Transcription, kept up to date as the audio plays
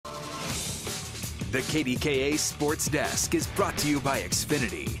The KDKA Sports Desk is brought to you by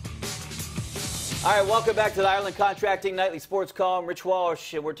Xfinity. All right, welcome back to the Ireland Contracting Nightly Sports Call. I'm Rich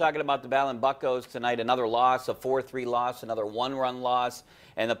Walsh, and we're talking about the Ballin Buccos tonight. Another loss, a 4-3 loss, another one-run loss,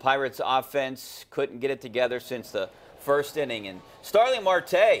 and the Pirates' offense couldn't get it together since the first inning. And Starling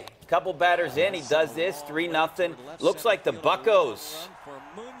Marte, a couple batters in, he does this, 3-0. Looks like the Buccos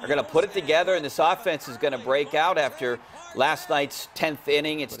are going to put it together, and this offense is going to break out after last night's 10th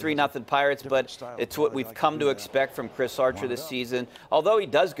inning. It's 3-0 Pirates, but it's what we've come to expect from Chris Archer this season. Although he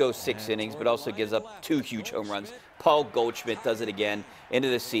does go 6 innings, but also gives up 2 huge home runs. Paul Goldschmidt does it again into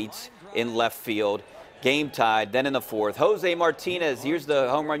the seats in left field. Game tied. Then in the 4th, Jose Martinez. Here's the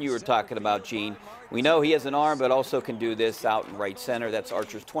home run you were talking about, Gene. We know he has an arm, but also can do this out in right center. That's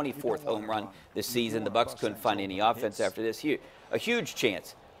Archer's 24th home run this season. The Bucks couldn't find any offense after this. A huge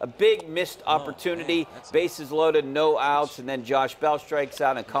chance. A big missed opportunity, bases loaded, no outs, and then Josh Bell strikes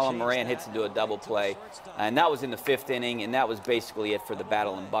out and Colin Moran hits into a double play. And that was in the 5th inning, and that was basically it for the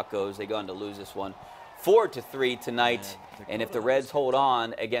battle in Buccos. They go on to lose this one 4-3 tonight. And if the Reds hold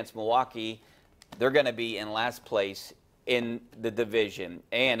on against Milwaukee, they're going to be in last place in the division.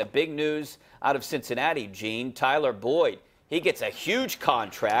 And a big news out of Cincinnati, Gene, Tyler Boyd. He gets a huge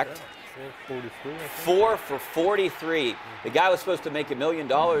contract. 4 for 43. The guy was supposed to make $1 million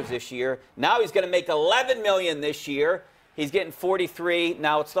this year. Now he's going to make $11 million this year. He's getting 43.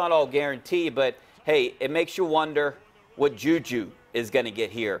 Now it's not all guaranteed, but hey, it makes you wonder what Juju is going to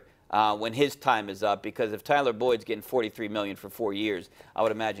get here when his time is up. Because if Tyler Boyd's getting $43 million for 4 years, I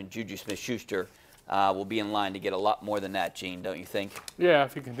would imagine Juju Smith-Schuster will be in line to get a lot more than that, Gene, don't you think? Yeah,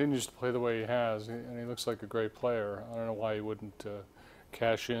 if he continues to play the way he has, and he looks like a great player, I don't know why he wouldn't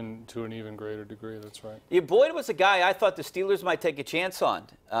cash in to an even greater degree. That's right. Yeah, Boyd was a guy I thought the Steelers might take a chance on.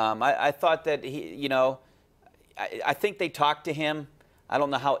 I thought that he, I think they talked to him. I don't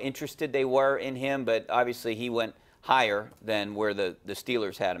know how interested they were in him, but obviously he went higher than where the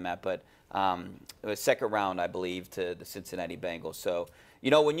Steelers had him at. But it was 2nd round, I believe, to the Cincinnati Bengals. So,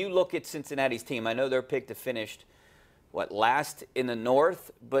 when you look at Cincinnati's team, I know their pick to finish, last in the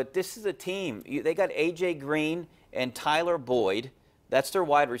North, but this is a team. They got A.J. Green and Tyler Boyd. That's their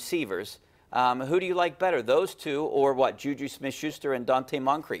wide receivers. Who do you like better, those two or what, Juju Smith-Schuster and Dante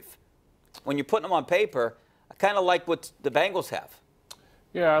Moncrief? When you're putting them on paper, I kind of like what the Bengals have.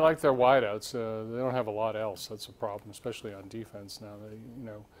 Yeah, I like their wideouts. They don't have a lot else. That's a problem, especially on defense now.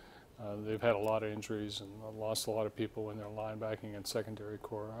 They've had a lot of injuries and lost a lot of people in their linebacking and secondary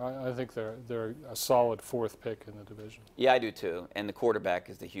core. I think they're a solid 4th pick in the division. Yeah, I do too. And the quarterback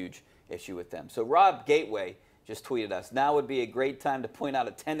is the huge issue with them. So Rob Gateway just tweeted us, now would be a great time to point out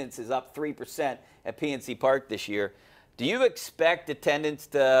attendance is up 3% at PNC Park this year. Do you expect attendance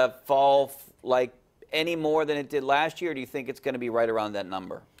to fall like any more than it did last year, or do you think it's going to be right around that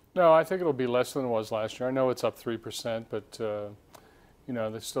number? No, I think it'll be less than it was last year. I know it's up 3%, but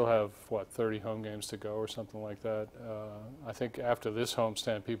they still have, 30 home games to go or something like that. I think after this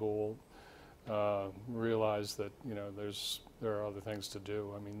homestand, people will realize that, there are other things to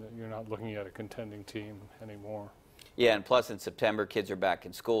do. I mean, you're not looking at a contending team anymore. Yeah, and plus in September, kids are back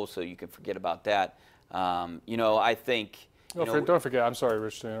in school, so you can forget about that. I think... Don't forget, I'm sorry,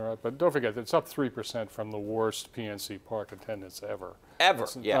 Rich, to interrupt, but don't forget, it's up 3% from the worst PNC Park attendance ever. Ever,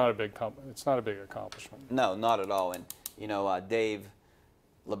 yeah. It's not a big accomplishment. No, not at all. And, Dave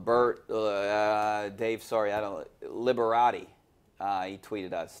Liberati, he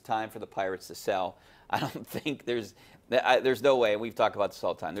tweeted us, time for the Pirates to sell. I don't think there's no way, and we've talked about this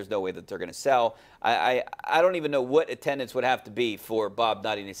all the time, there's no way that they're going to sell. I don't even know what attendance would have to be for Bob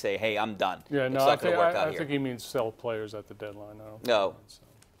Nutting to say, hey, I'm done. Yeah, no, I think he means sell players at the deadline. No.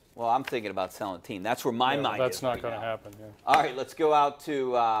 Well, I'm thinking about selling a team. That's where my mind is. That's not going to happen. Yeah. All right, let's go out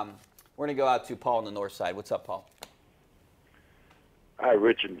to, we're going to go out to Paul on the north side. What's up, Paul? Hi,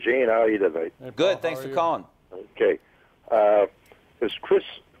 Rich and Jane. How are you tonight? Hey, Paul, good, thanks for calling. Okay.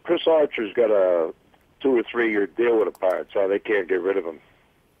 Chris Archer's got a 2 or 3 year deal with the Pirates, so they can't get rid of him.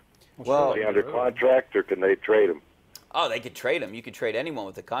 Well, is he under contract, or can they trade him? Oh, they could trade him. You could trade anyone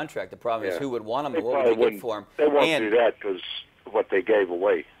with a contract. The problem is who would want him and what They would they get for him. They won't do that because of what they gave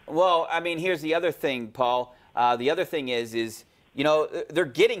away. Well, I mean, here's the other thing, Paul. The other thing is they're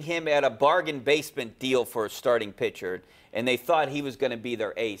getting him at a bargain basement deal for a starting pitcher, and they thought he was going to be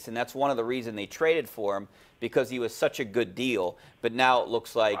their ace, and that's one of the reasons they traded for him, because he was such a good deal. But now it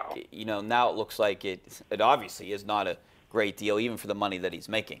looks like, it obviously is not a great deal, even for the money that he's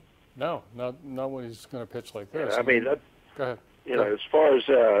making. No, not when he's going to pitch like this. Yeah, I mean, go ahead. As far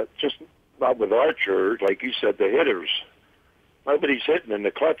as just not with Archer, like you said, the hitters, nobody's hitting in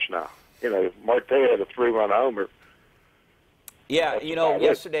the clutch now. Marte had a 3-run homer. Yeah, That's you know, about it.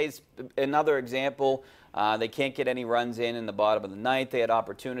 yesterday's another example. They can't get any runs in the bottom of the ninth. They had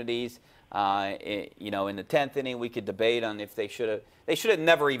opportunities. You know, in the 10th inning, we could debate on if they should have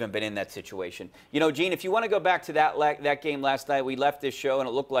never even been in that situation. You know, Gene, if you want to go back to that game last night, we left this show and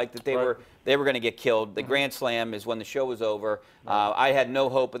it looked like that they were going to get killed. The grand slam is when the show was over. I had no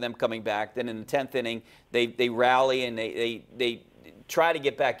hope of them coming back. Then in the 10th inning, they rally and they try to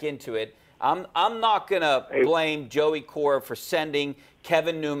get back into it. I'm not going to blame Joey Cora for sending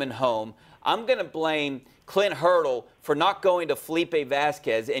Kevin Newman home. I'm going to blame Clint Hurdle for not going to Felipe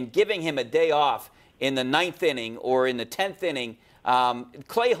Vasquez and giving him a day off in the 9th inning or in the 10th inning.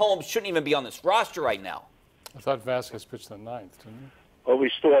 Clay Holmes shouldn't even be on this roster right now. I thought Vasquez pitched the 9th, didn't he? Well,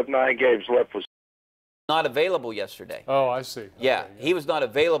 we still have 9 games left. Not available yesterday. Oh, I see. Okay, yeah, he was not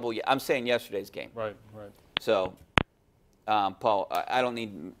available. I'm saying yesterday's game. Right, right. So, Paul, I don't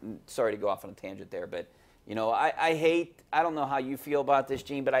need, sorry to go off on a tangent there, but, you know, I don't know how you feel about this,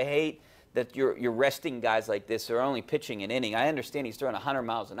 Gene, but I hate that you're resting guys like this who are only pitching an inning. I understand he's throwing 100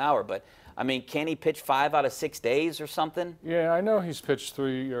 miles an hour, but, I mean, can he pitch 5 out of 6 days or something? Yeah, I know he's pitched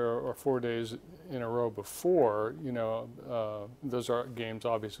 3 or 4 days in a row before. You know, those are games,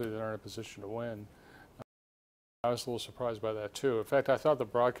 obviously, that aren't in a position to win. I was a little surprised by that, too. In fact, I thought the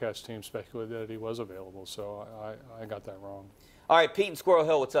broadcast team speculated that he was available, so I got that wrong. All right, Pete in Squirrel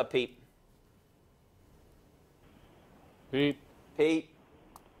Hill. What's up, Pete? Pete? Pete?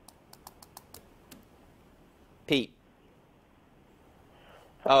 Pete?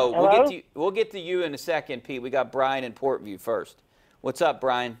 Oh, we'll get to you in a second, Pete. We got Brian in Portview first. What's up,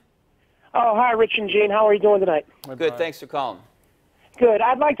 Brian? Oh, hi, Rich and Gene. How are you doing tonight? Hi, Good, Brian. thanks for calling. Good.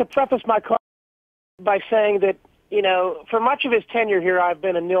 I'd like to preface my call by saying that, you know, for much of his tenure here, I've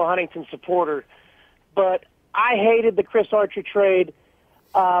been a Neil Huntington supporter, but I hated the Chris Archer trade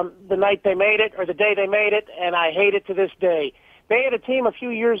the night they made it or the day they made it, and I hate it to this day. They had a team a few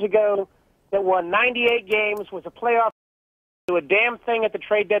years ago that won 98 games, was a playoff, do a damn thing at the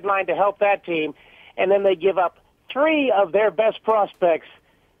trade deadline to help that team, and then they give up 3 of their best prospects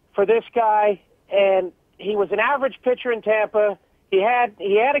for this guy, and he was an average pitcher in Tampa. He had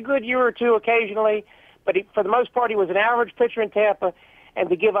a good year or two occasionally, but for the most part, he was an average pitcher in Tampa. And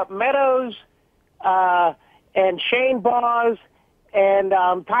to give up Meadows and Shane Baz and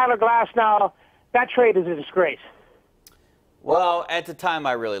Tyler Glasnow, that trade is a disgrace. Well, at the time,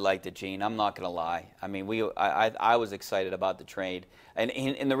 I really liked it, Gene. I'm not going to lie. I mean, I was excited about the trade.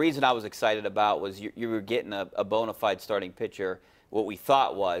 And the reason I was excited about was you were getting a bona fide starting pitcher, what we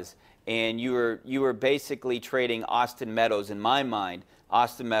thought was, and you were basically trading Austin Meadows, in my mind,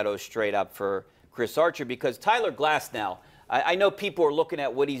 Austin Meadows straight up for Chris Archer, because Tyler Glasnow, I know people are looking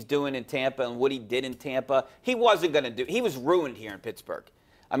at what he's doing in Tampa and what he did in Tampa. He wasn't going to do. He was ruined here in Pittsburgh.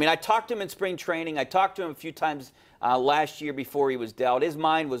 I mean, I talked to him in spring training. I talked to him a few times last year before he was dealt. His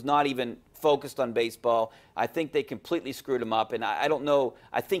mind was not even focused on baseball. I think they completely screwed him up, and I don't know.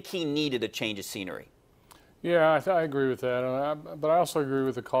 I think he needed a change of scenery. Yeah, I agree with that, but I also agree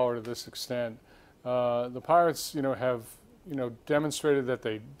with the caller to this extent. The Pirates, you know, have demonstrated that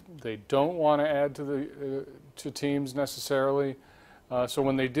they don't want to add to teams necessarily. So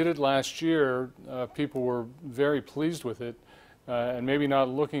when they did it last year, people were very pleased with it, and maybe not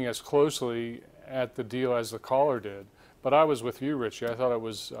looking as closely at the deal as the caller did. But I was with you, Richie. I thought I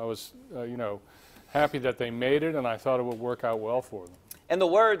was happy that they made it, and I thought it would work out well for them. And the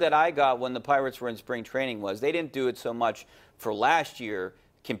word that I got when the Pirates were in spring training was they didn't do it so much for last year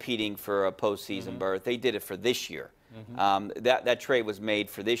competing for a postseason berth. They did it for this year. That trade was made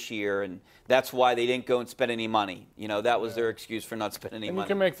for this year, and that's why they didn't go and spend any money. You know, that was their excuse for not spending any money. You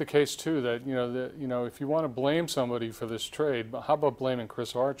can make the case too that if you want to blame somebody for this trade, how about blaming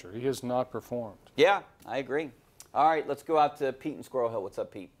Chris Archer? He has not performed. Yeah, I agree. All right, let's go out to Pete in Squirrel Hill. What's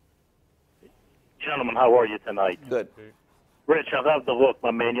up, Pete? Gentlemen, how are you tonight? Good. Rich, I love the look,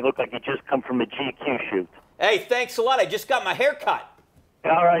 my man. You look like you just come from a GQ shoot. Hey, thanks a lot. I just got my hair cut.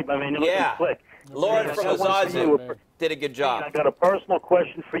 All right, my man. You look slick. Lauren from Azazu did a good job. I got a personal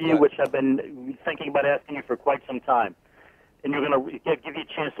question for you, which I've been thinking about asking you for quite some time. And you're going to give you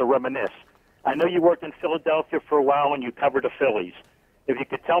a chance to reminisce. I know you worked in Philadelphia for a while and you covered the Phillies. If you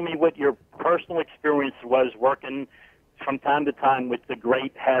could tell me what your personal experience was working from time to time with the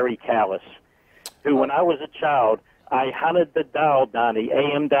great Harry Callis, who, when I was a child, I hunted the dial down, the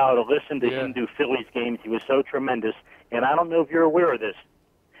AM dial, to listen to him do Phillies games. He was so tremendous. And I don't know if you're aware of this.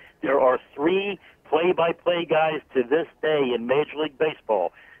 There are 3 play-by-play guys to this day in Major League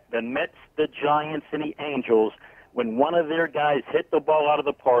Baseball, the Mets, the Giants, and the Angels. When one of their guys hit the ball out of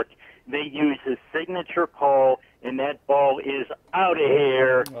the park, they use his signature call, and that ball is out of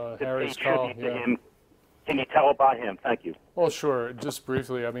here to pay tribute to him. Can you tell about him? Thank you. Well, sure. Just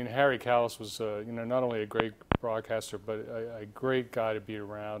briefly, I mean, Harry Callis was, not only a great broadcaster, but a great guy to be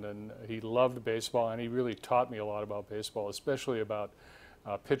around, and he loved baseball, and he really taught me a lot about baseball, especially about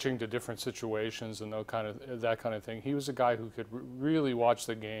pitching to different situations and that kind of thing. He was a guy who could really watch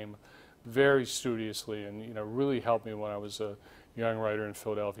the game very studiously, and really helped me when I was a young writer in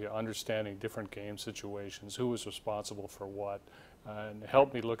Philadelphia, understanding different game situations, who was responsible for what, and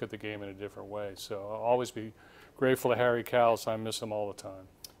helped me look at the game in a different way. So I'll always be grateful to Harry Callis. I miss him all the time.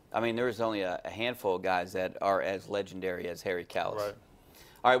 I mean, there's only a handful of guys that are as legendary as Harry Callis. Right.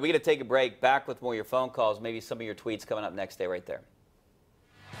 All right, we're going to take a break. Back with more of your phone calls, maybe some of your tweets coming up next. Stay right there.